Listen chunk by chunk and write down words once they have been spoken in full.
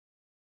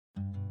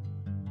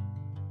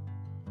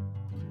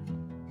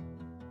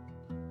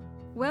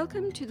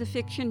Welcome to the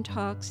Fiction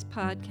Talks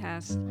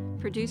podcast,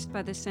 produced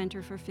by the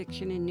Center for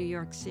Fiction in New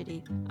York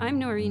City. I'm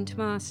Noreen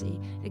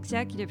Tomasi,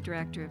 Executive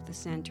Director of the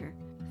Center.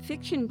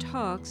 Fiction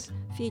Talks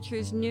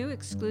features new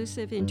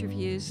exclusive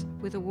interviews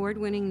with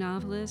award-winning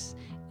novelists,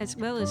 as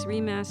well as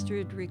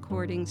remastered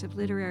recordings of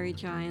literary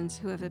giants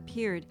who have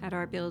appeared at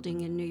our building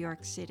in New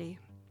York City.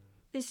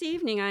 This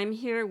evening, I'm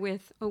here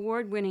with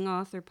award-winning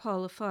author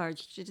Paul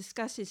Lafarge to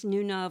discuss his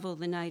new novel,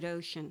 The Night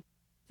Ocean.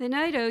 The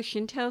Night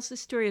Ocean tells the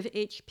story of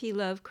H.P.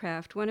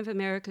 Lovecraft, one of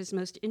America's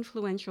most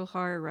influential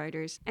horror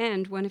writers,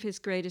 and one of his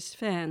greatest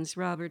fans,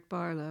 Robert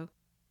Barlow.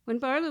 When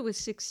Barlow was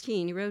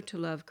 16, he wrote to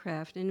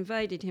Lovecraft and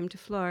invited him to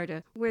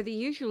Florida, where the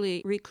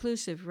usually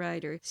reclusive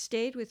writer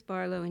stayed with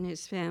Barlow and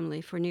his family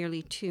for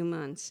nearly 2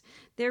 months.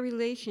 Their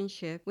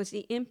relationship was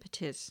the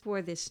impetus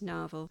for this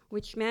novel,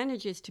 which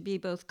manages to be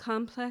both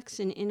complex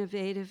and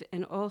innovative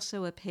and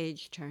also a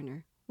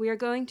page-turner. We are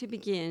going to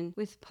begin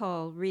with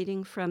Paul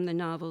reading from the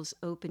novel's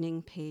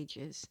opening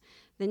pages.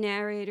 The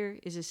narrator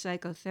is a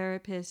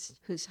psychotherapist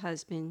whose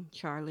husband,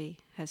 Charlie,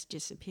 has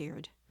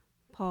disappeared.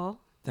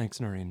 Paul? Thanks,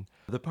 Noreen.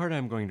 The part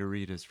I'm going to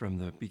read is from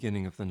the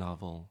beginning of the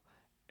novel,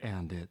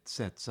 and it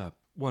sets up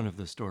one of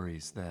the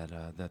stories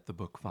that the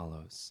book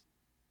follows.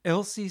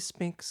 Elsie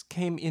Spinks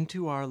came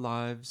into our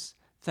lives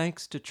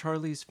thanks to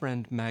Charlie's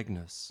friend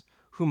Magnus,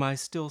 whom I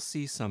still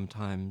see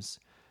sometimes,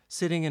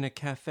 sitting in a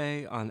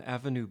cafe on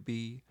Avenue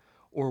B,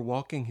 or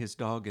walking his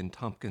dog in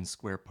Tompkins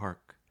Square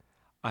Park.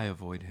 I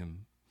avoid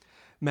him.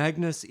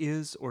 Magnus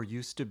is, or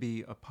used to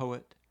be, a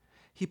poet.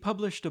 He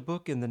published a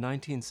book in the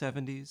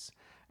 1970s,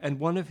 and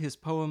one of his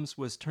poems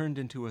was turned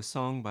into a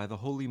song by the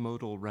Holy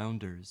Modal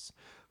Rounders,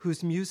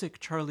 whose music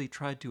Charlie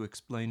tried to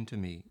explain to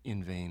me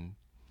in vain.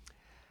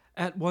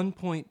 At one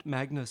point,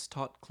 Magnus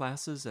taught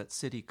classes at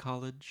City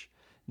College.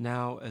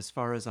 Now, as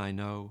far as I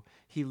know,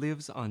 he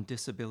lives on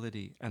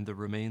disability and the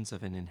remains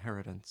of an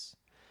inheritance.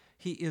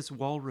 He is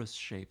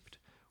walrus-shaped,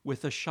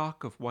 with a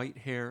shock of white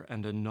hair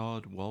and a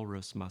gnawed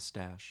walrus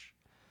mustache.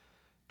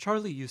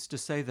 Charlie used to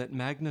say that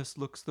Magnus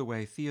looks the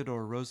way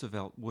Theodore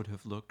Roosevelt would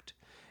have looked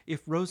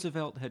if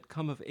Roosevelt had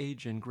come of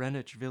age in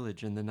Greenwich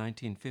Village in the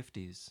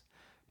 1950s,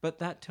 but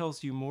that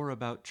tells you more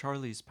about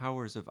Charlie's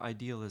powers of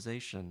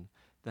idealization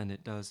than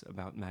it does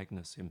about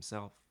Magnus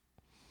himself.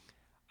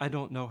 I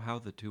don't know how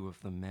the two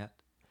of them met.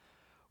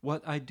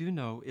 What I do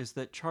know is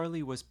that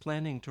Charlie was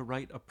planning to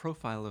write a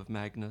profile of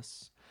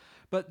Magnus,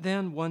 but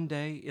then one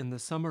day in the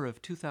summer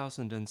of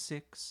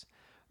 2006,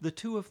 the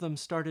two of them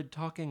started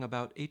talking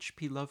about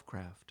H.P.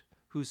 Lovecraft,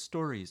 whose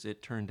stories,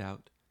 it turned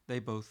out, they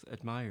both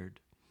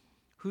admired.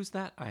 "Who's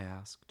that?" I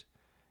asked.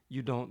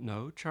 "You don't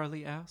know?"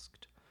 Charlie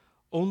asked.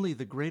 "Only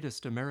the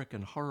greatest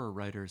American horror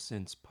writer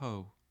since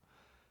Poe.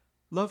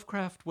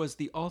 Lovecraft was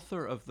the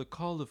author of The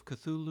Call of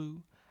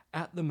Cthulhu,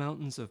 At the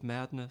Mountains of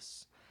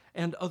Madness,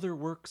 and other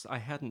works I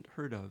hadn't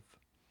heard of.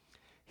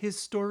 His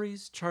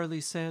stories,"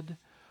 Charlie said,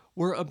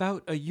 "were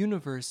about a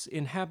universe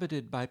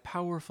inhabited by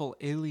powerful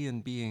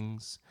alien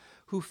beings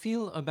who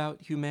feel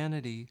about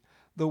humanity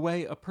the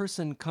way a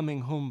person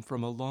coming home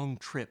from a long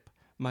trip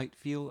might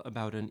feel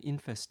about an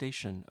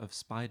infestation of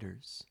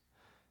spiders."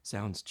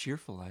 "Sounds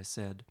cheerful," I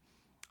said.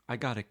 "I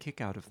got a kick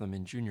out of them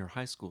in junior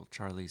high school,"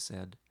 Charlie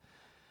said.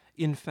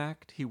 "In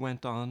fact," he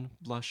went on,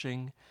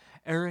 blushing,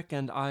 "Eric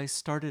and I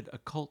started a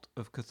cult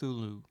of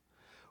Cthulhu.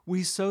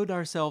 We sewed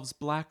ourselves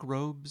black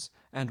robes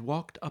and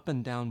walked up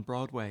and down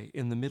Broadway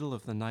in the middle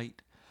of the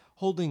night,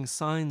 holding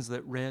signs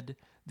that read,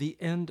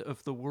 'The end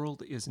of the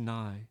world is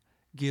nigh.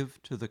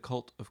 Give to the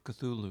cult of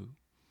Cthulhu.'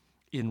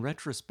 In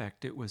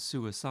retrospect, it was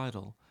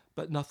suicidal,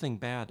 but nothing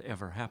bad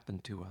ever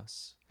happened to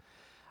us.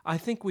 I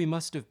think we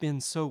must have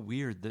been so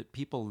weird that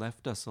people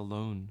left us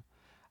alone.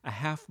 A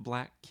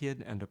half-black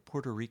kid and a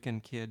Puerto Rican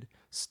kid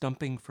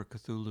stumping for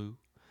Cthulhu.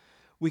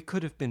 We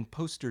could have been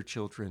poster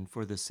children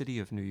for the city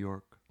of New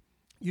York."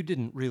 "You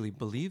didn't really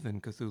believe in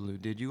Cthulhu,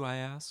 did you?" I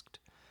asked.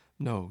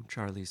 "No,"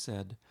 Charlie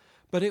said,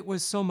 "but it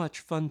was so much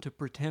fun to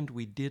pretend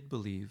we did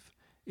believe.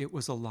 It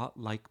was a lot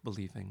like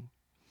believing.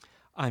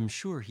 I'm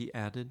sure," he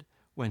added,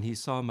 when he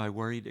saw my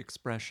worried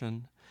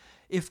expression,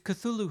 "if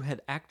Cthulhu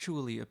had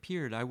actually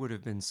appeared, I would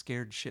have been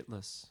scared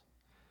shitless."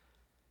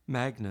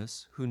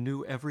 Magnus, who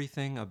knew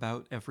everything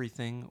about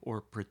everything,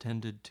 or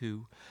pretended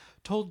to,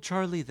 told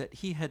Charlie that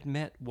he had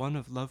met one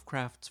of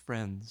Lovecraft's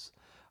friends,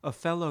 a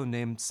fellow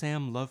named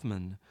Sam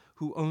Loveman,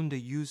 who owned a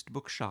used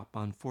bookshop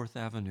on 4th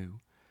Avenue.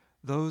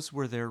 Those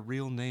were their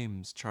real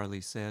names,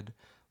 Charlie said,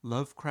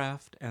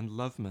 Lovecraft and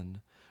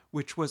Loveman,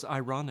 which was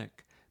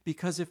ironic,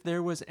 because if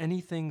there was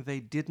anything they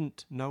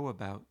didn't know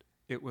about,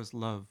 it was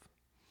love.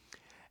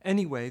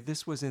 Anyway,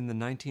 this was in the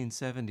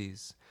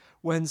 1970s,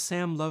 when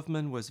Sam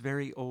Loveman was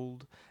very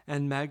old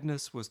and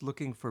Magnus was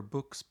looking for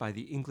books by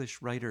the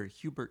English writer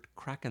Hubert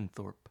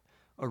Krakenthorpe,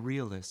 a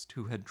realist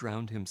who had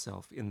drowned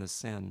himself in the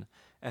Seine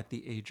at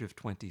the age of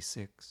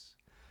 26.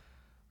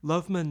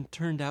 Loveman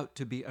turned out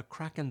to be a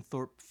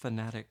Krakenthorpe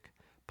fanatic,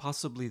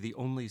 possibly the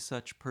only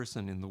such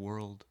person in the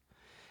world.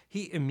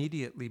 He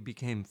immediately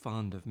became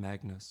fond of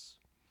Magnus.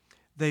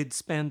 They'd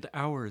spend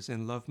hours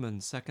in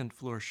Loveman's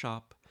second-floor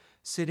shop,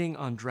 sitting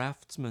on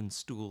draftsman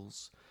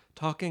stools,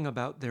 talking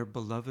about their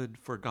beloved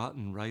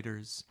forgotten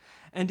writers,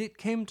 and it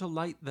came to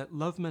light that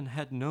Loveman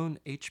had known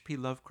H.P.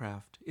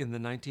 Lovecraft in the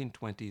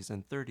 1920s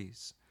and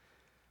 30s.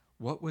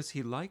 What was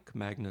he like?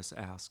 Magnus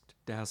asked,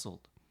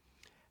 dazzled.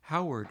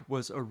 Howard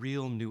was a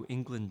real New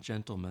England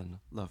gentleman,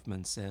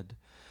 Loveman said.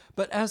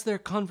 But as their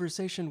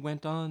conversation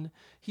went on,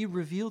 he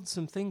revealed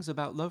some things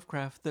about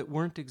Lovecraft that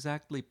weren't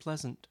exactly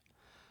pleasant.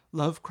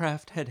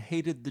 Lovecraft had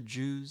hated the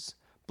Jews,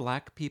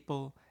 black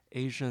people,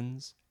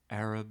 Asians,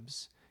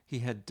 Arabs. He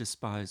had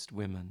despised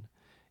women.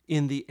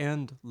 In the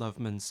end,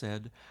 Loveman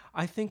said,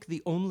 I think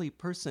the only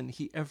person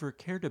he ever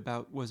cared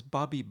about was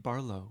Bobby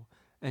Barlow,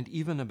 and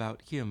even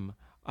about him,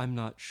 I'm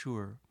not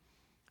sure.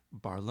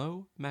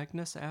 Barlow?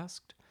 Magnus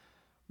asked.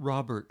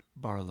 Robert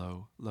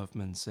Barlow,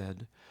 Loveman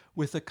said,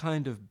 with a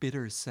kind of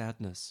bitter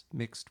sadness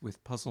mixed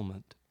with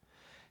puzzlement.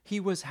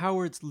 He was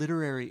Howard's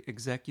literary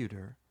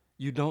executor.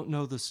 You don't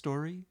know the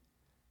story?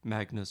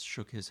 Magnus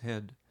shook his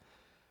head.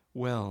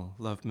 Well,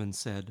 Loveman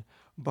said,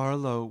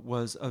 Barlow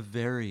was a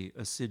very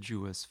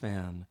assiduous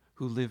fan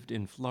who lived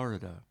in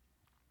Florida.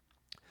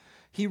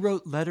 He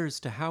wrote letters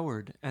to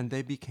Howard, and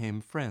they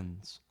became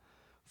friends.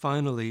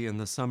 Finally, in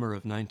the summer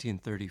of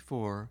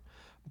 1934,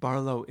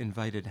 Barlow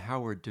invited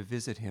Howard to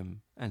visit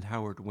him, and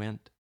Howard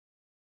went.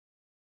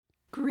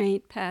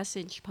 Great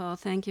passage, Paul.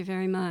 Thank you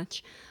very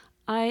much.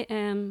 I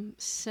am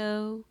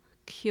so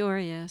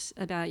curious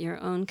about your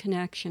own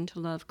connection to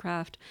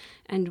Lovecraft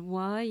and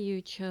why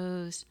you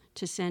chose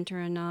to center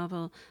a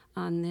novel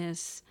on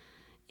this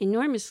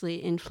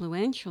enormously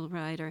influential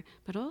writer,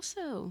 but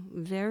also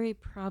very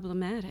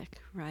problematic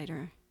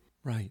writer.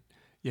 Right.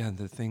 Yeah,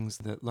 the things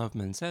that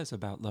Loveman says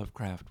about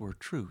Lovecraft were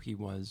true. He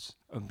was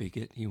a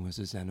bigot, he was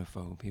a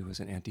xenophobe, he was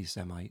an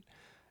anti-Semite,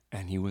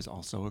 and he was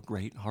also a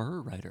great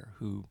horror writer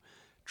who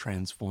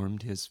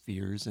transformed his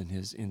fears and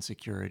his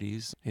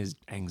insecurities, his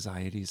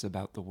anxieties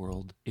about the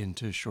world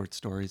into short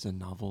stories and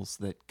novels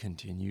that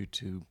continue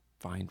to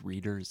find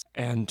readers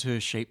and to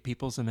shape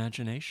people's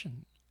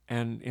imagination.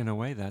 And in a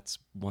way, that's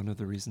one of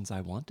the reasons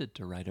I wanted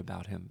to write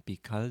about him,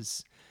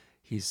 because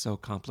he's so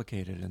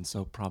complicated and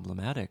so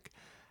problematic.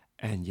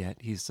 And yet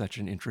he's such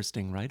an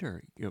interesting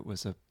writer. It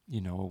was a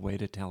way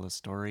to tell a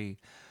story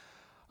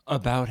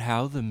about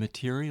how the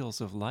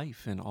materials of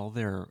life and all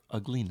their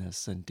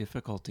ugliness and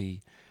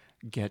difficulty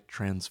get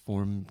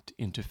transformed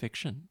into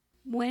fiction.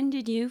 When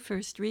did you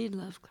first read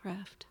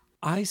Lovecraft?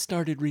 I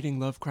started reading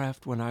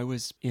Lovecraft when I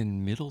was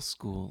in middle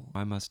school.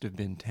 I must have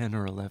been 10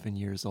 or 11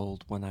 years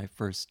old when I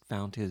first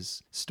found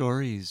his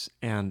stories,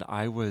 and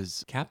I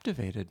was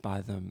captivated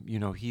by them.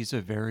 He's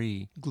a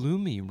very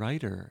gloomy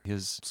writer.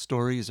 His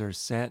stories are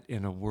set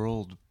in a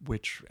world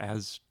which,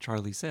 as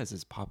Charlie says,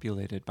 is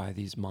populated by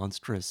these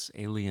monstrous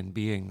alien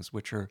beings,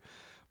 which are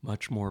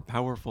much more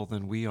powerful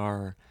than we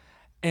are.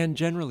 And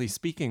generally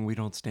speaking, we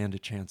don't stand a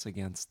chance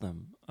against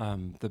them.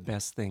 The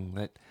best thing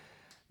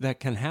that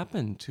can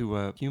happen to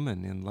a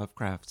human in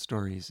Lovecraft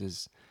stories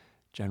is,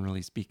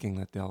 generally speaking,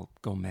 that they'll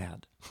go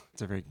mad.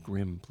 It's a very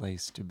grim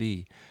place to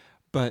be.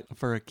 But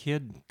for a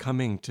kid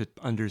coming to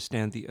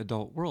understand the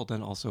adult world,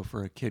 and also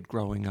for a kid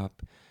growing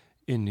up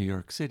in New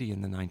York City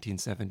in the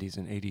 1970s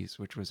and 80s,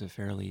 which was a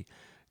fairly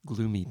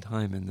gloomy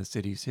time in the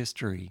city's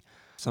history,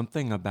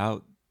 something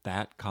about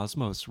that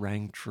cosmos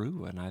rang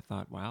true. And I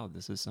thought, wow,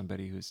 this is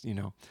somebody who's,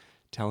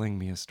 telling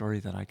me a story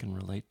that I can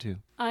relate to.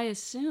 I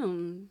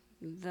assume,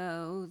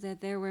 though,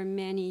 that there were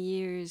many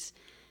years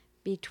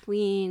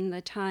between the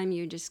time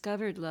you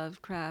discovered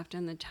Lovecraft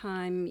and the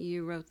time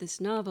you wrote this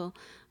novel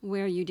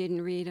where you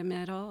didn't read him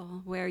at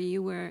all, where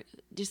you were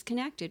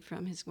disconnected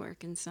from his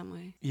work in some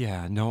way.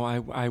 Yeah, no,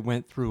 I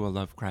went through a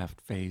Lovecraft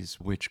phase,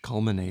 which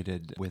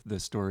culminated with the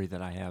story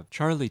that I have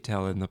Charlie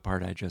tell in the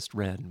part I just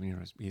read.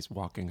 He's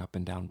walking up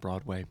and down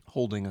Broadway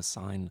holding a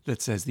sign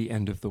that says, "The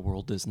end of the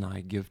world is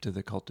nigh, give to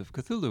the cult of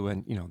Cthulhu."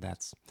 And,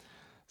 that's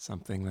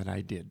something that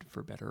I did,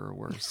 for better or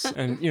worse.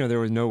 And,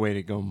 there was no way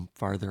to go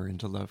farther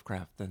into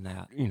Lovecraft than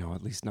that,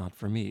 at least not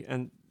for me.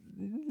 And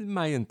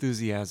my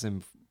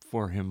enthusiasm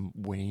for him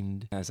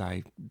waned as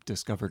I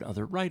discovered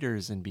other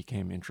writers and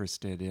became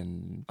interested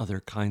in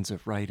other kinds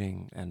of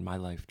writing, and my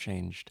life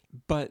changed.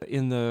 But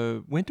in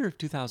the winter of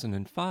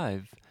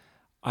 2005,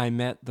 I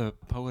met the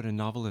poet and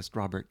novelist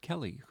Robert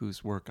Kelly,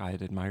 whose work I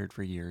had admired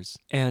for years.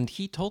 And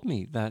he told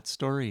me that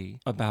story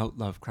about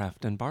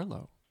Lovecraft and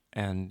Barlow,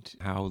 and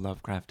how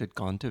Lovecraft had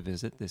gone to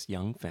visit this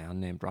young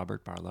fan named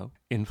Robert Barlow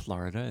in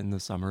Florida in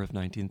the summer of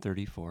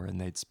 1934, and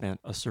they'd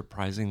spent a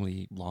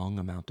surprisingly long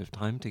amount of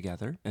time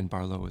together. And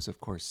Barlow was, of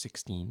course,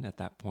 16 at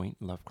that point.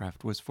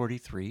 Lovecraft was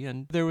 43,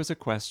 and there was a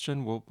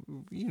question, well,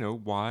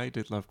 why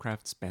did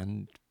Lovecraft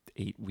spend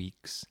 8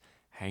 weeks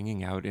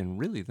hanging out in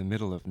really the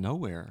middle of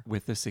nowhere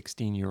with a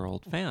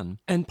 16-year-old fan?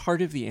 And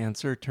part of the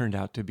answer turned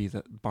out to be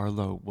that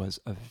Barlow was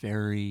a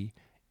very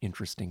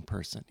interesting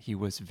person. He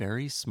was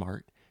very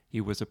smart. He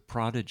was a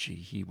prodigy.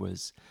 He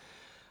was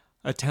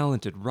a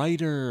talented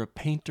writer, a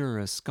painter,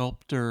 a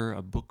sculptor,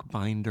 a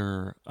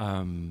bookbinder.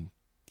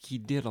 he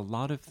did a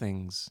lot of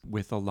things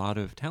with a lot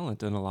of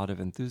talent and a lot of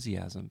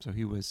enthusiasm. So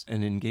he was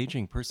an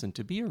engaging person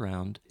to be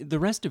around. The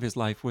rest of his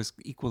life was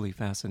equally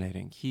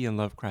fascinating. He and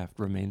Lovecraft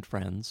remained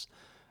friends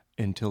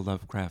until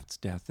Lovecraft's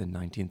death in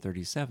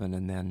 1937,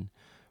 and then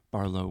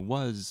Barlow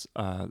was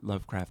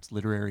Lovecraft's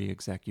literary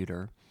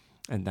executor,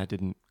 and that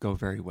didn't go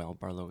very well.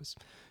 Barlow was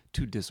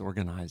too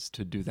disorganized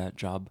to do that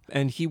job.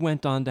 And he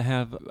went on to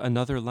have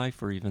another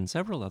life, or even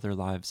several other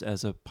lives,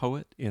 as a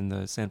poet in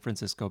the San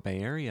Francisco Bay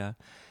Area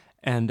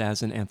and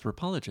as an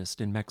anthropologist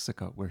in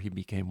Mexico, where he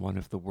became one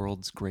of the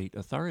world's great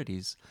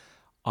authorities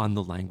on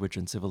the language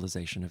and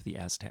civilization of the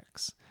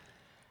Aztecs.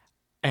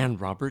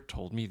 And Robert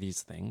told me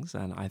these things,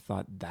 and I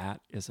thought that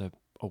is a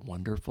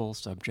wonderful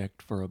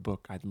subject for a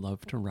book. I'd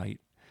love to write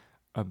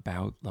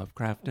about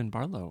Lovecraft and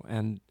Barlow.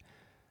 And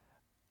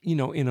you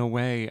know, in a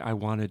way, I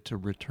wanted to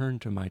return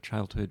to my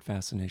childhood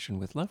fascination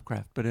with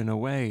Lovecraft, but in a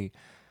way,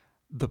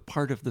 the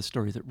part of the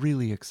story that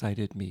really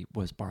excited me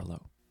was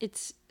Barlow.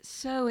 It's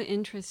so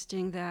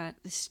interesting that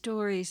the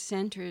story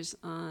centers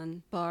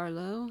on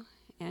Barlow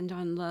and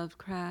on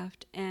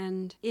Lovecraft,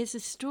 and is a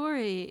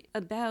story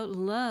about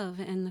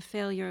love and the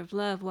failure of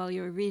love. While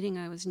you were reading,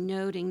 I was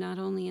noting not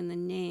only in the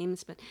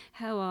names, but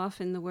how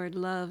often the word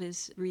love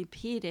is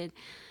repeated.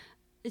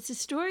 It's a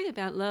story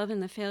about love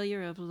and the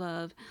failure of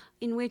love,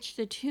 in which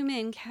the two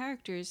main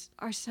characters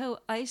are so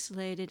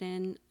isolated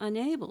and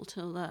unable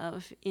to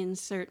love in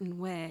certain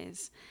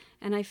ways.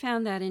 And I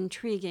found that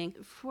intriguing.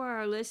 For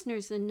our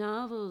listeners, the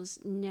novel's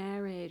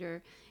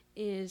narrator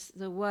is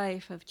the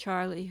wife of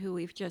Charlie, who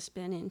we've just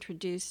been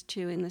introduced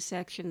to in the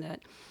section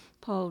that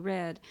Paul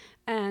read.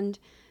 And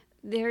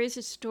there is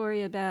a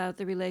story about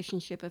the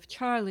relationship of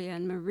Charlie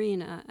and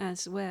Marina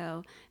as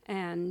well.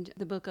 And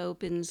the book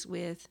opens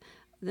with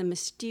the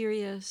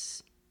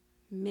mysterious,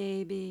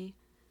 maybe,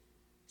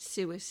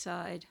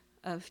 suicide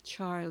of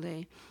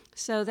Charlie.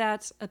 So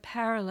that's a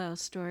parallel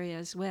story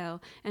as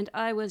well. And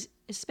I was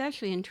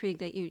especially intrigued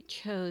that you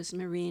chose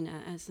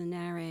Marina as the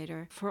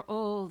narrator for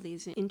all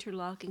these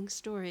interlocking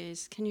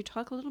stories. Can you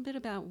talk a little bit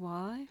about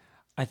why?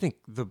 I think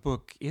the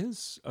book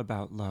is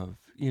about love.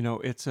 You know,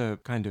 it's a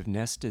kind of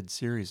nested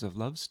series of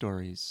love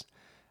stories,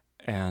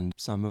 and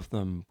some of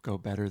them go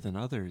better than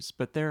others,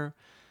 but they're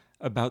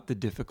about the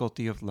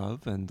difficulty of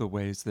love and the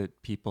ways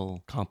that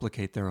people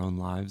complicate their own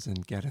lives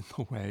and get in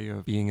the way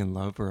of being in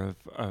love or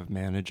of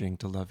managing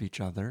to love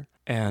each other.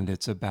 And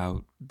it's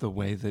about the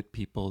way that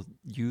people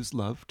use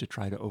love to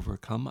try to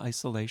overcome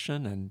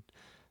isolation and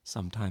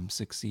sometimes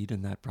succeed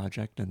in that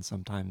project and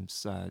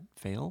sometimes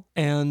fail.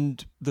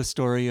 And the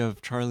story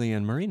of Charlie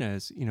and Marina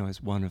is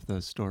one of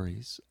those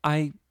stories.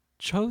 I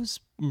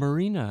chose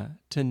Marina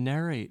to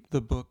narrate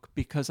the book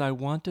because I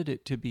wanted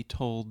it to be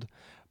told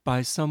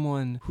by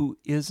someone who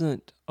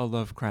isn't a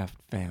Lovecraft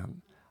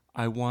fan.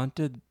 I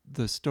wanted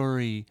the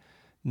story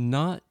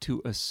not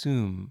to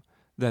assume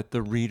that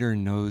the reader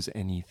knows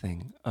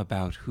anything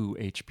about who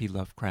H.P.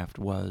 Lovecraft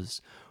was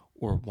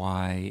or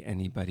why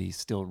anybody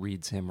still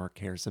reads him or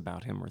cares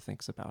about him or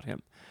thinks about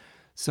him.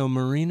 So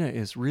Marina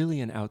is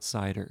really an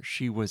outsider.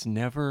 She was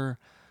never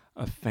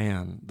a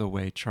fan the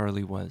way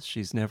Charlie was.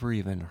 She's never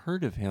even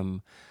heard of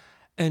him.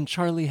 And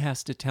Charlie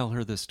has to tell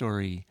her the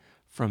story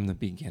from the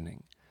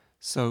beginning.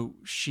 So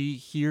she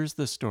hears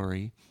the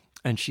story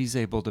and she's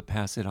able to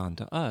pass it on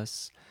to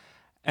us.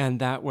 And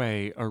that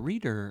way, a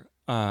reader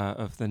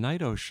of The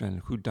Night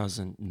Ocean who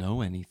doesn't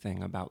know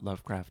anything about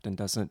Lovecraft and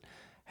doesn't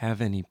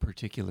have any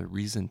particular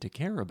reason to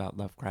care about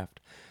Lovecraft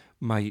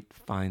might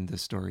find the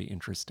story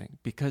interesting.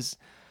 Because,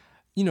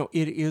 you know,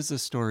 it is a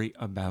story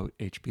about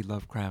H.P.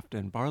 Lovecraft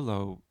and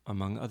Barlow,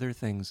 among other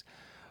things,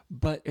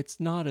 but it's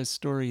not a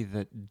story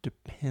that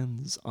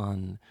depends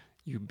on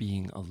you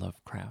being a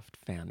Lovecraft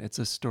fan. It's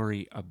a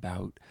story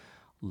about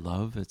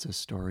love. It's a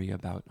story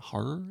about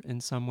horror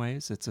in some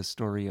ways. It's a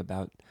story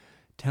about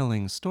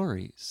telling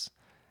stories.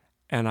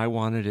 And I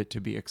wanted it to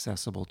be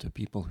accessible to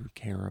people who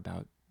care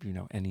about,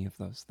 any of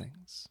those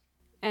things.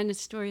 And a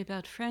story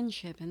about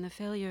friendship and the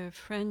failure of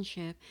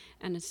friendship,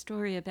 and a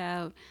story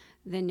about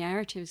the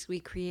narratives we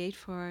create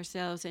for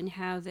ourselves and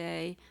how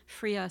they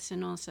free us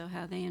and also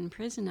how they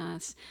imprison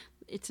us.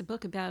 It's a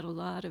book about a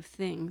lot of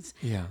things.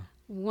 Yeah.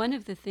 One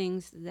of the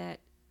things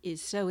that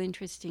is so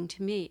interesting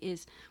to me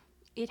is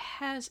it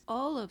has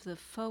all of the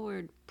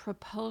forward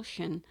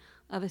propulsion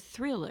of a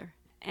thriller,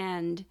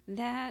 and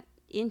that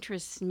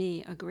interests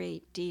me a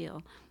great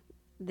deal,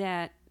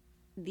 that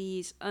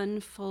these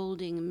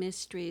unfolding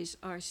mysteries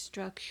are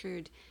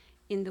structured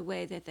in the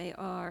way that they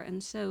are.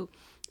 And so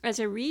as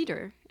a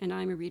reader, and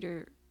I'm a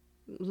reader,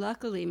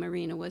 luckily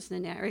Marina was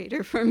the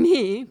narrator for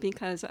me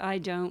because I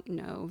don't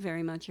know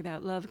very much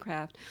about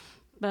Lovecraft,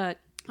 but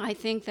I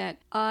think that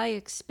I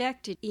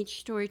expected each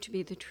story to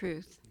be the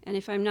truth. And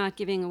if I'm not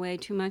giving away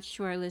too much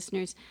to our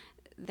listeners,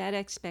 that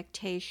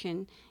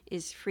expectation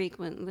is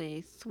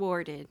frequently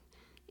thwarted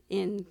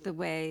in the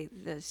way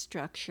the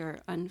structure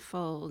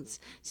unfolds.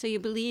 So you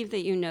believe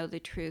that you know the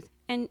truth.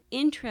 And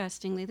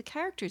interestingly, the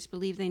characters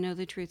believe they know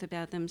the truth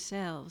about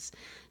themselves.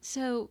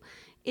 So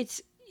it's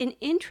an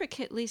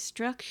intricately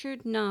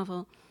structured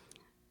novel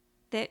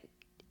that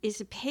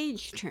is a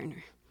page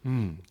turner.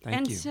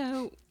 Thank you.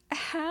 So,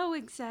 how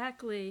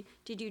exactly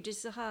did you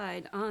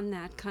decide on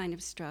that kind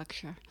of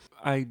structure?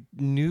 I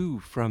knew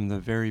from the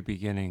very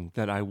beginning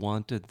that I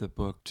wanted the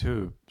book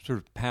to sort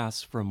of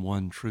pass from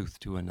one truth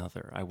to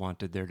another. I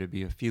wanted there to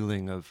be a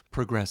feeling of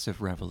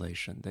progressive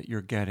revelation, that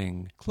you're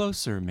getting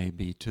closer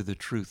maybe to the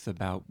truth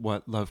about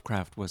what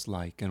Lovecraft was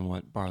like and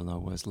what Barlow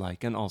was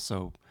like, and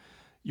also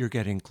you're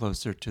getting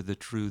closer to the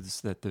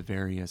truths that the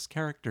various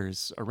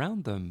characters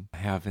around them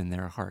have in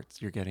their hearts.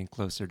 You're getting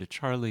closer to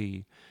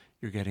Charlie,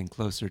 you're getting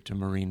closer to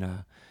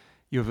Marina.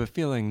 You have a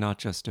feeling not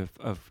just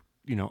of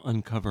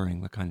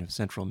uncovering the kind of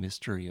central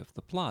mystery of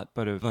the plot,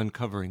 but of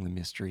uncovering the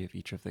mystery of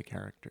each of the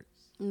characters.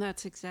 And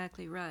that's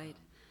exactly right.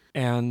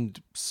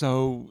 And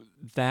so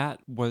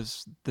that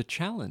was the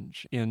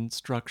challenge in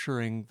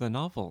structuring the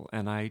novel.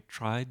 And I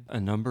tried a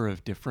number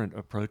of different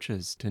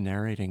approaches to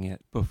narrating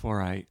it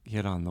before I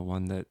hit on the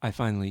one that I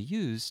finally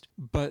used.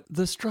 But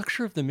the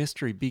structure of the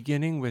mystery,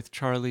 beginning with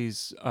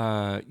Charlie's,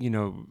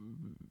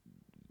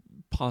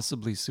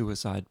 possibly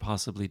suicide,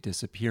 possibly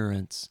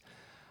disappearance,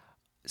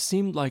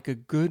 seemed like a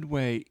good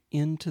way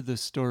into the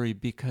story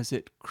because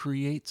it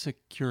creates a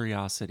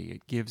curiosity.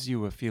 It gives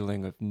you a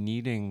feeling of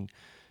needing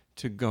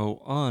to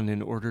go on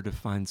in order to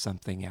find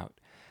something out.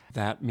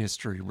 That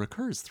mystery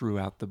recurs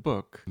throughout the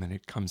book, and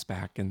it comes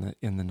back in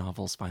the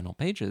novel's final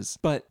pages.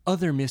 But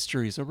other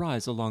mysteries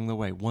arise along the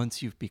way.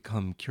 Once you've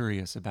become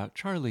curious about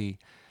Charlie,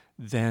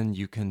 then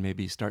you can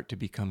maybe start to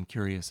become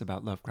curious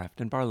about Lovecraft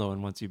and Barlow,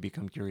 and once you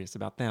become curious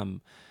about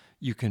them,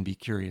 you can be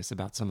curious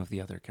about some of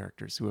the other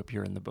characters who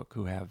appear in the book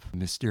who have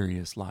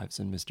mysterious lives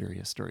and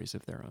mysterious stories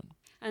of their own.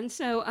 And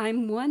so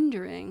I'm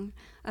wondering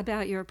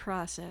about your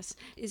process.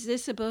 Is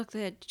this a book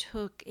that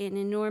took an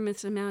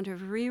enormous amount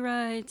of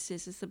rewrites?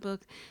 Is this a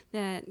book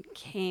that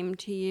came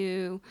to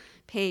you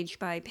page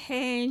by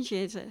page?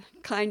 Is a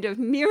kind of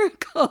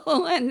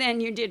miracle and then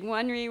you did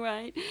one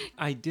rewrite?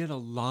 I did a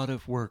lot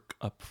of work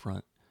up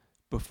front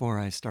before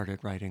I started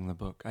writing the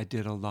book. I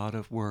did a lot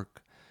of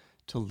work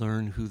to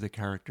learn who the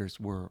characters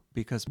were,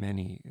 because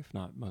many, if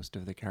not most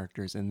of the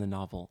characters in the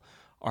novel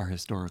are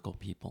historical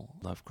people.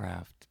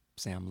 Lovecraft,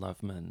 Sam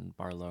Loveman,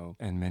 Barlow,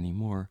 and many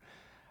more.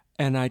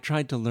 And I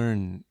tried to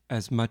learn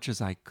as much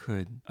as I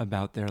could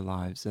about their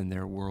lives and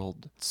their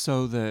world,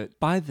 so that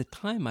by the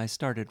time I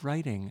started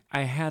writing,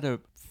 I had a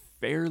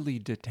fairly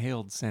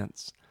detailed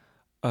sense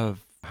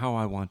of how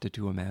I wanted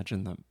to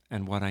imagine them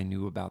and what I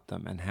knew about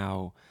them and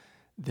how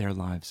their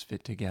lives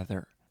fit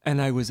together. And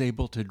I was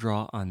able to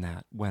draw on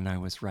that when I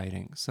was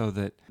writing, so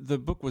that the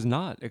book was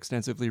not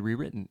extensively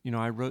rewritten.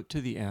 I wrote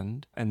to the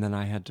end, and then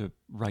I had to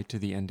write to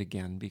the end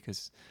again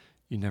because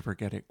you never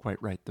get it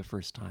quite right the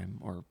first time,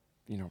 or,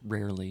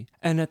 rarely.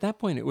 And at that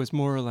point, it was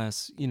more or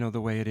less,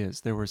 the way it is.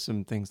 There were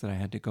some things that I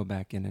had to go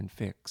back in and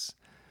fix.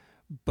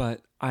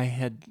 But I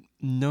had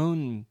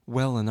known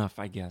well enough,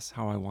 I guess,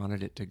 how I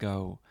wanted it to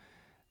go,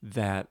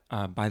 that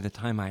by the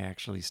time I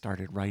actually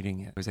started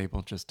writing it, I was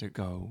able just to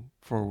go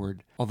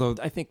forward. Although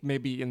I think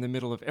maybe in the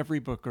middle of every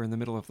book, or in the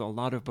middle of a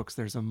lot of books,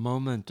 there's a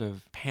moment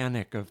of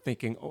panic of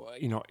thinking,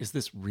 is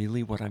this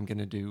really what I'm going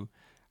to do?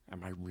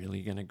 Am I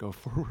really going to go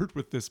forward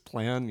with this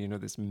plan,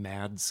 this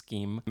mad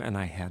scheme? And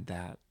I had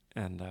that.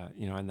 And,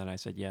 and then I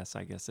said, yes,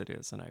 I guess it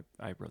is. And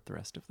I wrote the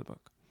rest of the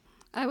book.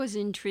 I was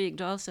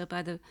intrigued also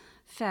by the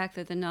fact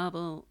that the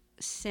novel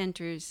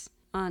centers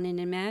on an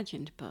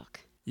imagined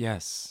book.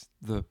 Yes,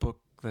 the book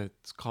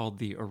that's called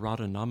the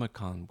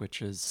Erotonomicon,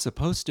 which is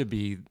supposed to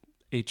be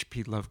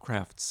H.P.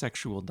 Lovecraft's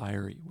sexual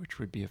diary, which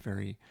would be a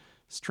very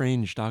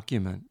strange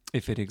document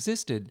if it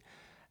existed.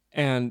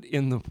 And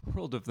in the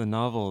world of the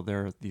novel,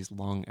 there are these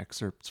long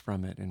excerpts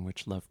from it in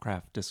which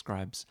Lovecraft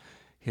describes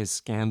his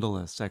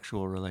scandalous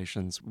sexual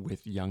relations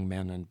with young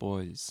men and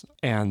boys.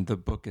 And the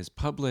book is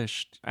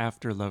published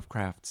after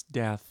Lovecraft's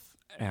death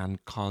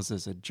and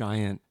causes a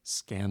giant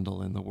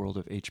scandal in the world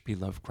of H.P.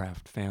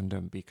 Lovecraft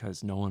fandom,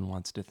 because no one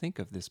wants to think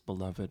of this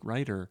beloved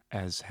writer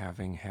as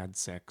having had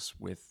sex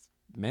with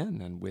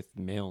men and with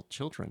male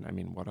children. I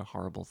mean, what a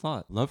horrible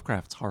thought.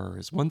 Lovecraft's horror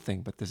is one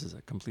thing, but this is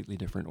a completely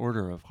different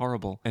order of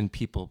horrible, and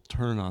people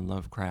turn on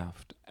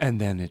Lovecraft,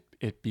 and then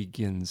it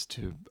begins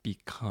to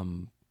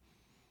become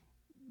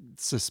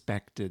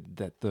suspected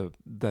that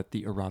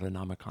the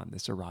Erotonomicon,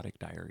 this erotic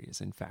diary,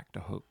 is in fact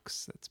a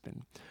hoax that's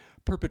been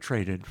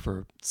perpetrated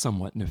for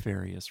somewhat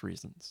nefarious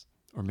reasons.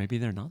 Or maybe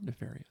they're not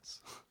nefarious.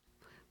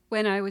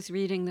 When I was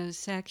reading those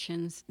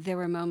sections, there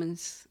were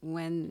moments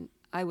when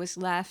I was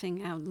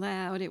laughing out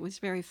loud. It was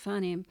very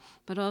funny,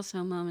 but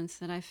also moments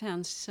that I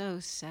found so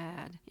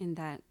sad in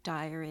that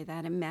diary,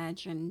 that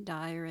imagined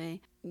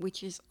diary,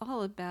 which is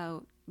all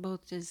about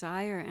both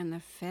desire and the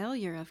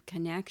failure of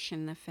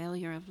connection, the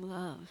failure of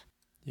love.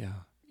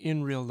 Yeah.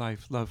 In real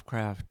life,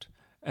 Lovecraft,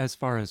 as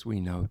far as we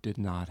know, did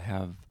not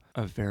have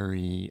a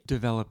very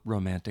developed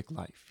romantic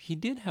life. He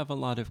did have a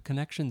lot of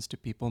connections to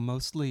people,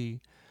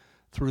 mostly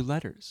through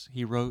letters.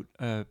 He wrote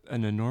an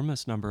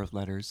enormous number of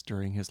letters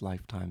during his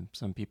lifetime.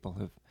 Some people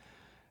have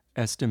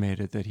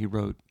estimated that he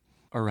wrote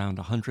around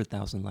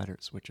 100,000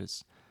 letters, which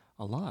is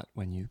a lot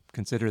when you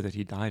consider that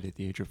he died at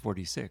the age of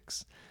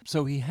 46.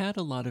 So he had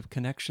a lot of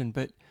connection,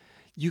 but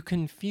you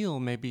can feel,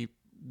 maybe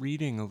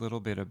reading a little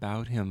bit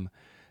about him,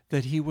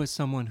 that he was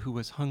someone who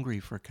was hungry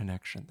for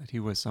connection, that he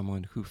was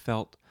someone who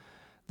felt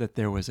that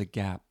there was a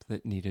gap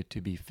that needed to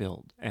be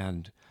filled.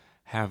 And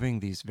having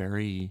these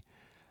very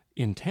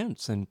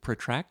intense and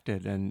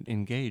protracted and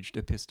engaged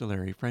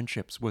epistolary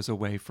friendships was a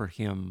way for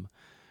him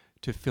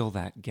to fill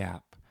that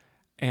gap.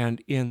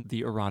 And in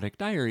the erotic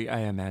diary,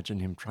 I imagine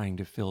him trying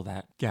to fill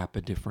that gap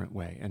a different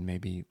way, and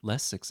maybe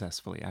less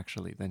successfully,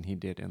 actually, than he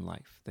did in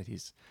life, that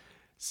he's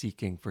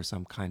seeking for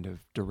some kind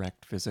of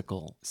direct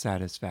physical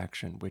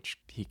satisfaction, which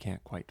he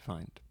can't quite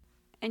find.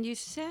 And you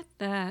set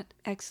that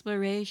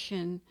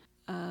exploration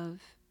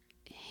of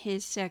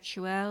his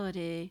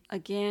sexuality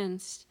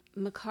against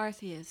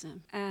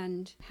McCarthyism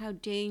and how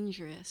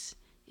dangerous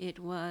it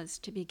was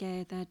to be gay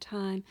at that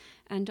time,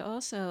 and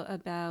also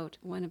about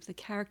one of the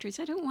characters.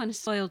 I don't want to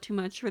spoil too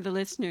much for the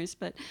listeners,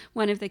 but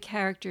one of the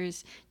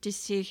characters'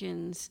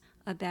 decisions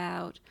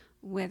about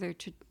whether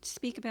to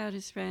speak about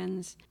his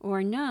friends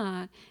or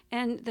not,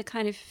 and the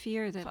kind of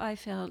fear that I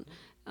felt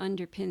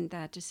underpinned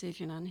that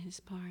decision on his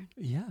part.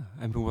 Yeah,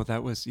 I mean, well,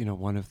 that was,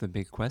 one of the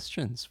big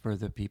questions for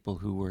the people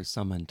who were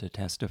summoned to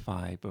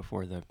testify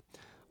before the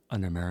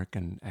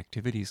Un-American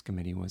Activities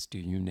Committee was, do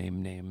you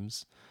name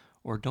names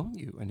or don't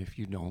you? And if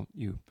you don't,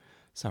 you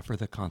suffer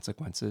the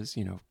consequences,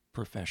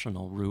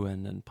 professional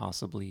ruin and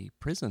possibly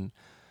prison.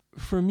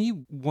 For me,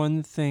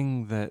 one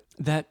thing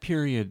that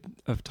period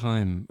of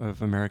time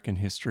of American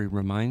history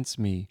reminds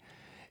me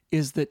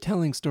is that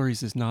telling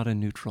stories is not a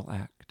neutral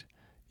act.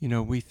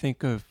 We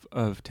think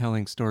of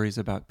telling stories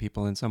about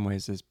people in some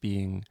ways as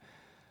being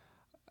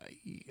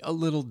a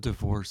little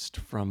divorced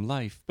from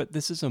life, but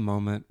this is a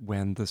moment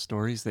when the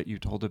stories that you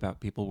told about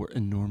people were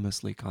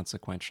enormously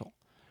consequential,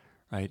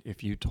 right?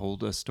 If you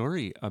told a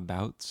story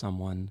about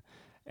someone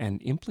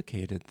and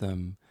implicated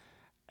them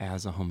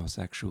as a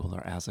homosexual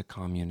or as a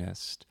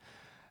communist,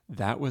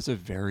 that was a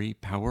very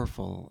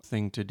powerful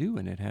thing to do,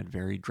 and it had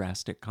very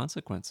drastic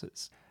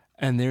consequences.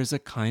 And there's a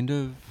kind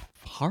of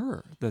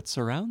horror that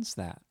surrounds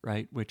that,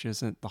 right? Which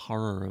isn't the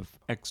horror of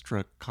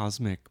extra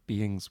cosmic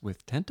beings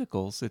with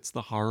tentacles. It's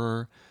the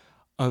horror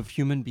of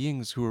human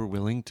beings who are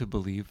willing to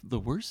believe the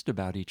worst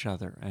about each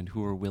other and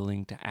who are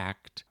willing to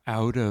act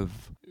out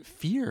of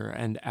fear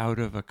and out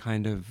of a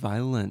kind of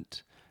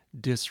violent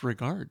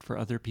disregard for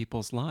other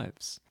people's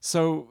lives.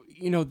 So,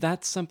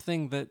 that's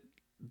something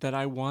that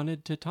I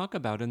wanted to talk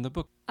about in the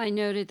book. I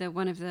noted that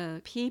one of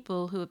the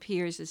people who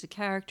appears as a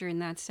character in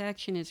that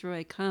section is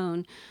Roy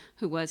Cohn,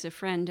 who was a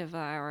friend of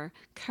our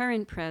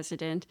current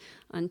president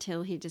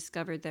until he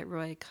discovered that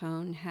Roy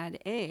Cohn had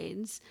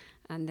AIDS,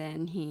 and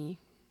then he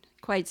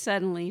quite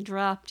suddenly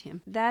dropped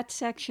him. That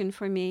section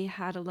for me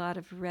had a lot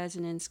of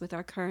resonance with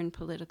our current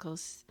political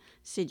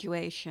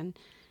situation.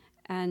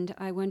 And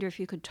I wonder if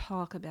you could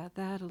talk about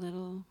that a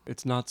little.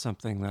 It's not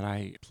something that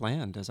I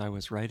planned as I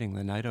was writing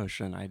The Night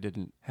Ocean. I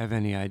didn't have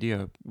any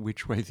idea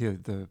which way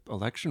the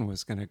election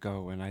was going to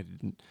go, and I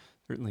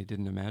certainly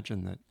didn't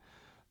imagine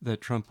that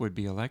Trump would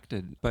be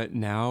elected. But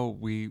now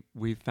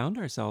we've found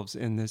ourselves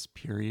in this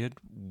period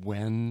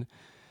when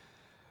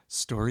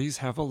stories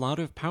have a lot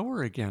of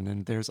power again,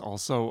 and there's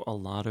also a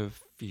lot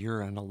of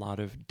fear and a lot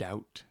of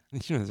doubt.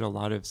 There's a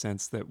lot of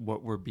sense that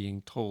what we're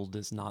being told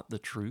is not the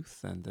truth,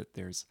 and that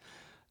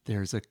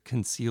there's a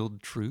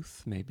concealed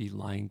truth, maybe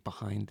lying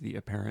behind the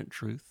apparent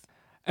truth.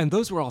 And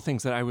those were all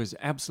things that I was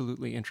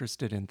absolutely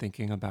interested in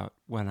thinking about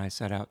when I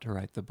set out to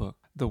write the book.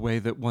 The way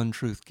that one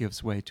truth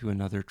gives way to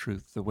another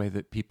truth, the way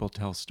that people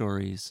tell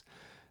stories,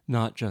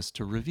 not just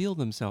to reveal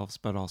themselves,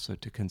 but also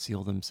to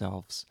conceal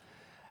themselves.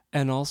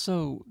 And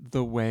also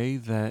the way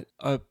that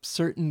a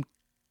certain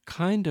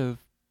kind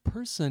of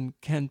person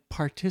can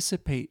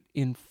participate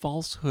in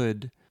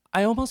falsehood.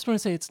 I almost want to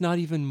say it's not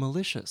even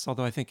malicious,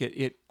 although I think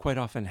it quite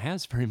often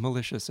has very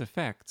malicious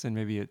effects, and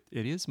maybe it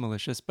is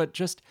malicious, but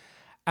just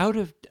out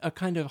of a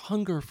kind of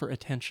hunger for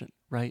attention,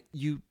 right?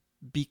 You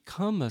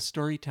become a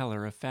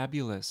storyteller, a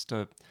fabulist,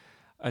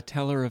 a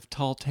teller of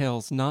tall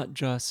tales, not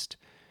just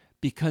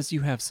because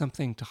you have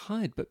something to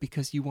hide, but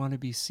because you want to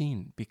be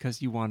seen,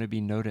 because you want to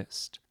be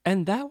noticed.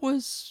 And that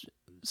was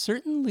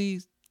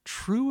certainly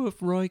true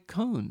of Roy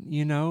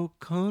Cohn.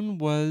 Cohn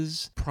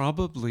was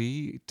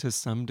probably to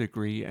some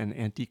degree an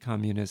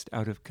anti-communist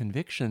out of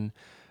conviction,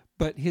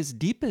 but his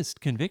deepest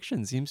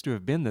conviction seems to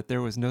have been that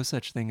there was no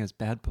such thing as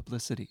bad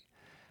publicity,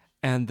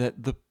 and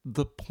that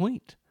the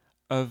point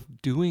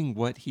of doing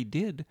what he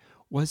did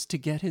was to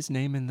get his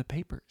name in the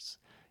papers.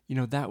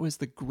 That was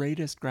the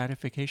greatest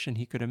gratification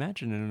he could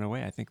imagine. And in a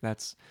way, I think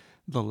that's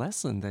the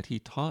lesson that he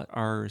taught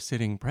our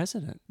sitting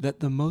president,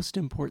 that the most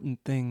important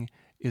thing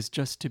is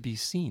just to be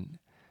seen,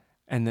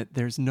 and that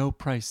there's no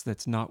price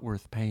that's not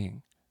worth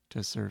paying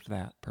to serve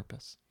that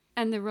purpose.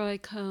 And the Roy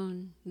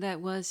Cohn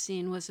that was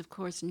seen was, of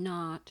course,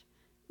 not.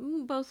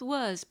 Both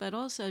was, but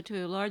also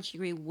to a large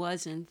degree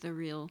wasn't the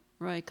real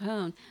Roy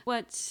Cohn.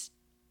 What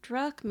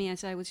struck me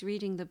as I was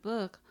reading the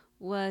book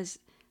was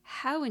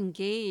how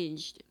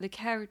engaged the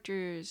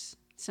characters,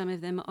 some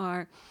of them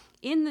are,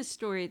 in the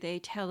story they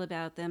tell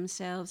about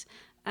themselves,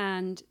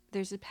 And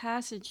there's a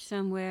passage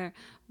somewhere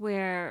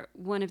where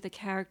one of the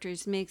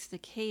characters makes the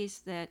case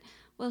that,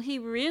 well, he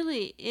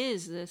really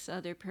is this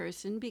other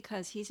person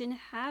because he's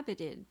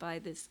inhabited by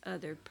this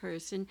other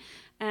person.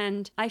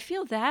 And I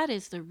feel that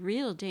is the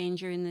real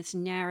danger in this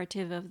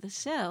narrative of the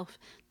self,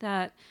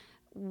 that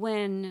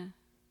when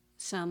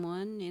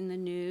someone in the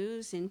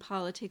news, in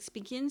politics,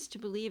 begins to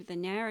believe the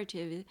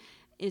narrative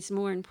is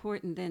more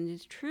important than the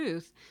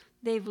truth,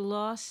 they've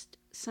lost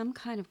some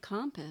kind of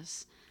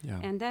compass. Yeah.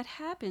 And that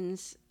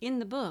happens in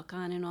the book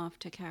on and off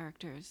to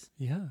characters.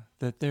 Yeah,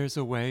 that there's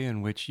a way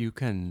in which you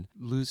can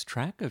lose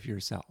track of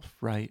yourself,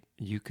 right?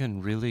 You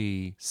can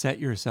really set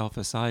yourself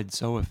aside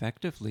so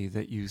effectively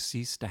that you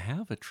cease to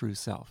have a true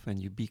self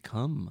and you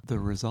become the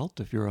result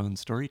of your own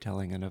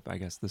storytelling and of, I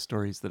guess, the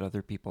stories that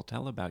other people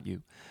tell about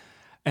you.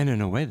 And in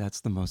a way,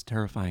 that's the most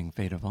terrifying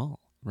fate of all,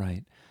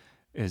 right?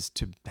 Is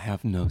to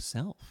have no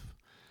self,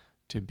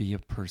 to be a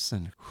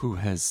person who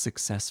has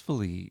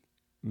successfully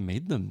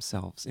made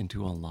themselves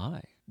into a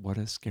lie. What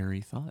a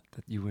scary thought,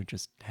 that you would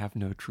just have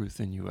no truth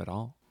in you at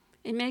all.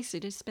 It makes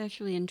it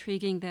especially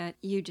intriguing that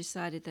you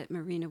decided that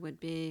Marina would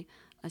be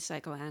a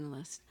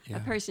psychoanalyst, Yeah. a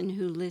person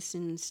who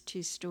listens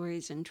to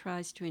stories and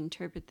tries to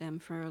interpret them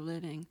for a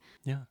living.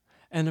 Yeah.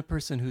 And a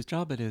person whose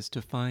job it is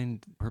to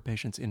find her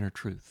patient's inner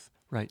truth,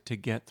 right? To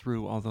get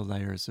through all the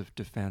layers of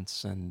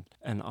defense and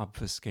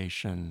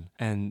obfuscation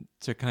and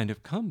to kind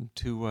of come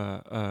to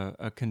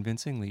a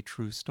convincingly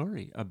true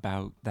story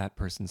about that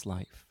person's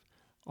life.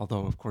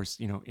 Although, of course,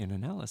 in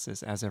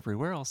analysis, as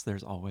everywhere else,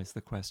 there's always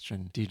the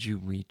question, did you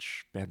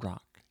reach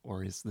bedrock?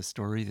 Or is the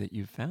story that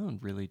you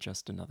found really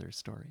just another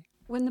story?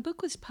 When the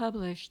book was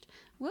published,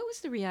 what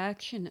was the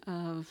reaction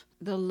of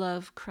the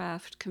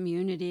Lovecraft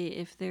community,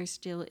 if there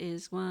still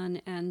is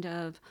one, and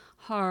of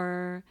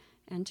horror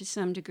and to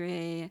some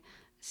degree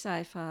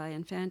sci-fi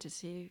and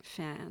fantasy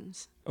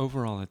fans?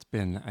 Overall, it's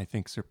been, I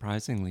think,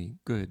 surprisingly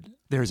good.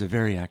 There's a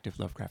very active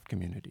Lovecraft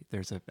community.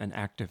 There's an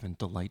active and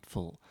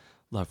delightful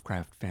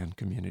Lovecraft fan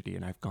community,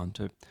 and I've gone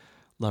to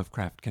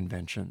Lovecraft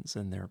conventions,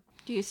 and they're...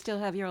 Do you still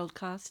have your old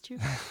costume?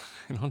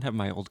 I don't have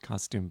my old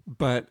costume,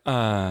 but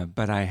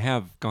I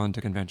have gone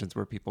to conventions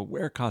where people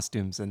wear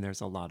costumes, and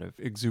there's a lot of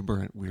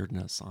exuberant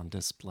weirdness on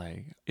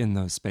display in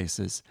those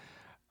spaces.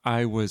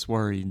 I was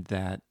worried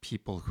that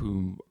people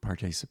who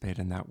participate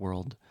in that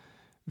world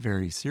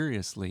very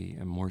seriously,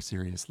 and more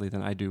seriously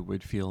than I do,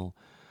 would feel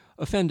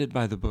offended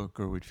by the book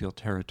or would feel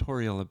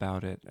territorial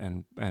about it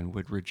and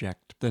would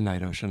reject The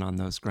Night Ocean on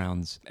those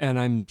grounds. And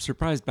I'm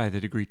surprised by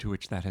the degree to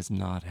which that has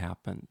not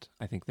happened.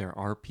 I think there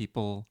are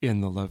people in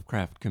the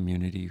Lovecraft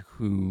community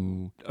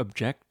who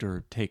object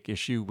or take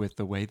issue with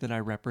the way that I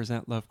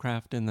represent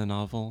Lovecraft in the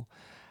novel.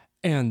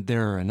 And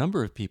there are a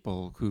number of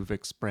people who've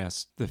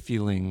expressed the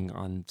feeling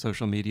on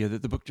social media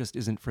that the book just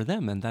isn't for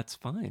them, and that's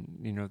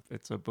fine.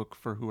 It's a book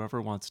for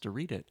whoever wants to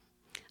read it.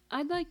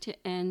 I'd like to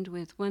end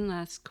with one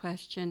last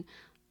question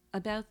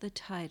about the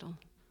title,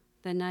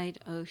 The Night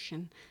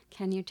Ocean.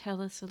 Can you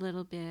tell us a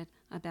little bit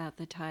about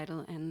the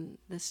title and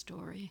the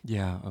story?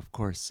 Yeah, of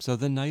course. So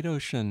The Night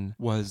Ocean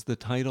was the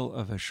title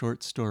of a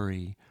short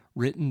story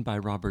written by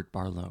Robert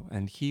Barlow,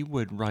 and he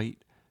would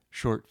write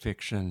short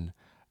fiction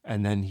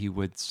and then he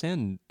would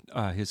send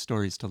his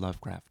stories to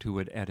Lovecraft, who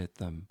would edit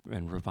them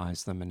and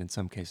revise them and in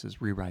some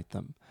cases rewrite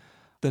them.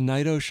 The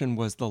Night Ocean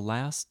was the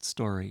last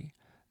story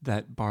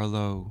that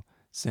Barlow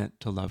sent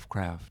to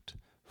Lovecraft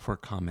for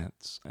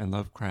comments, and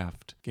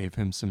Lovecraft gave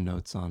him some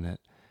notes on it,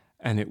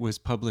 and it was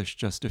published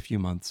just a few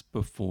months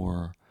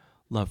before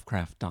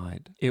Lovecraft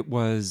died. It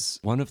was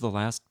one of the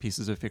last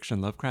pieces of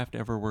fiction Lovecraft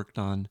ever worked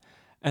on,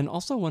 and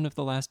also one of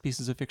the last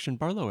pieces of fiction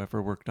Barlow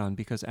ever worked on,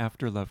 because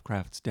after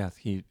Lovecraft's death,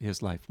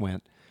 his life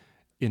went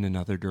in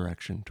another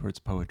direction towards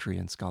poetry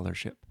and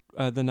scholarship.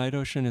 The Night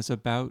Ocean is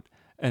about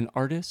an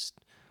artist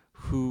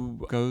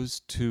who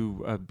goes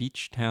to a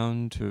beach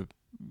town to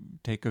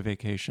take a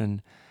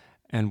vacation,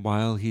 and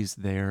while he's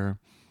there,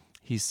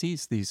 he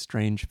sees these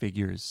strange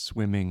figures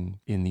swimming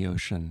in the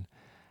ocean,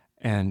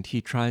 and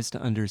he tries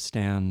to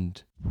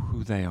understand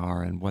who they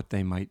are and what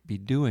they might be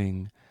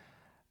doing.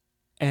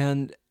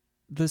 And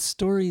the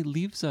story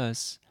leaves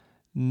us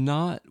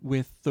not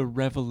with the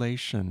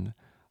revelation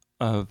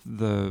of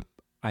the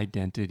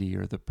identity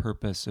or the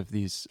purpose of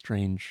these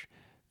strange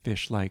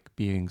fish-like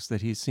beings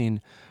that he's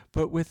seen,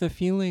 but with a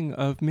feeling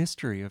of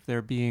mystery, of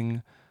there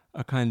being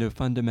a kind of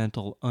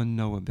fundamental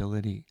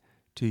unknowability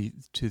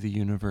to the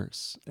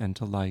universe and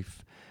to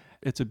life.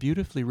 It's a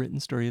beautifully written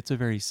story. It's a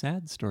very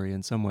sad story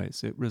in some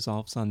ways. It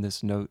resolves on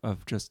this note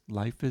of just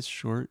life is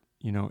short.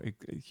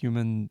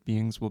 Human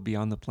beings will be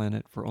on the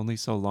planet for only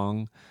so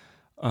long.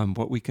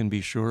 What we can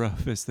be sure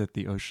of is that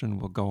the ocean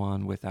will go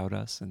on without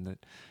us and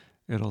that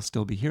it'll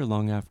still be here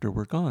long after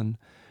we're gone,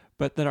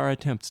 but that our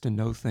attempts to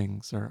know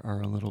things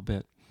are a little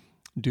bit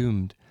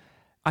doomed.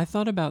 I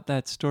thought about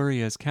that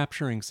story as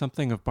capturing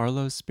something of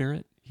Barlow's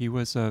spirit. He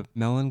was a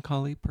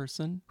melancholy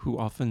person who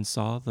often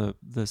saw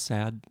the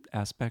sad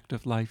aspect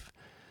of life.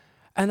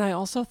 And I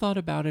also thought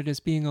about it as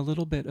being a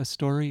little bit a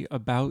story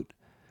about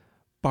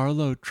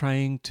Barlow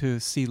trying to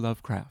see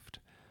Lovecraft.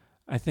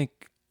 I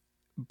think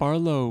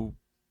Barlow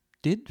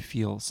did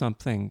feel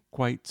something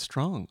quite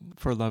strong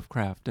for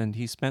Lovecraft, and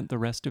he spent the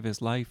rest of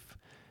his life,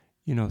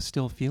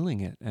 still feeling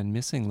it and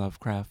missing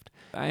Lovecraft.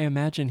 I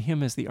imagine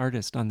him as the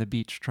artist on the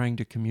beach trying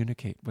to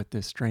communicate with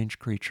this strange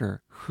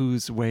creature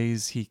whose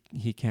ways he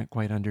can't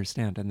quite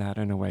understand, and that,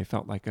 in a way,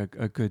 felt like a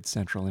good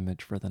central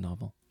image for the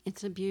novel.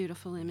 It's a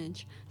beautiful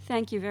image.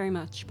 Thank you very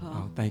much, Paul.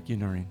 Oh, thank you,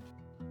 Noreen.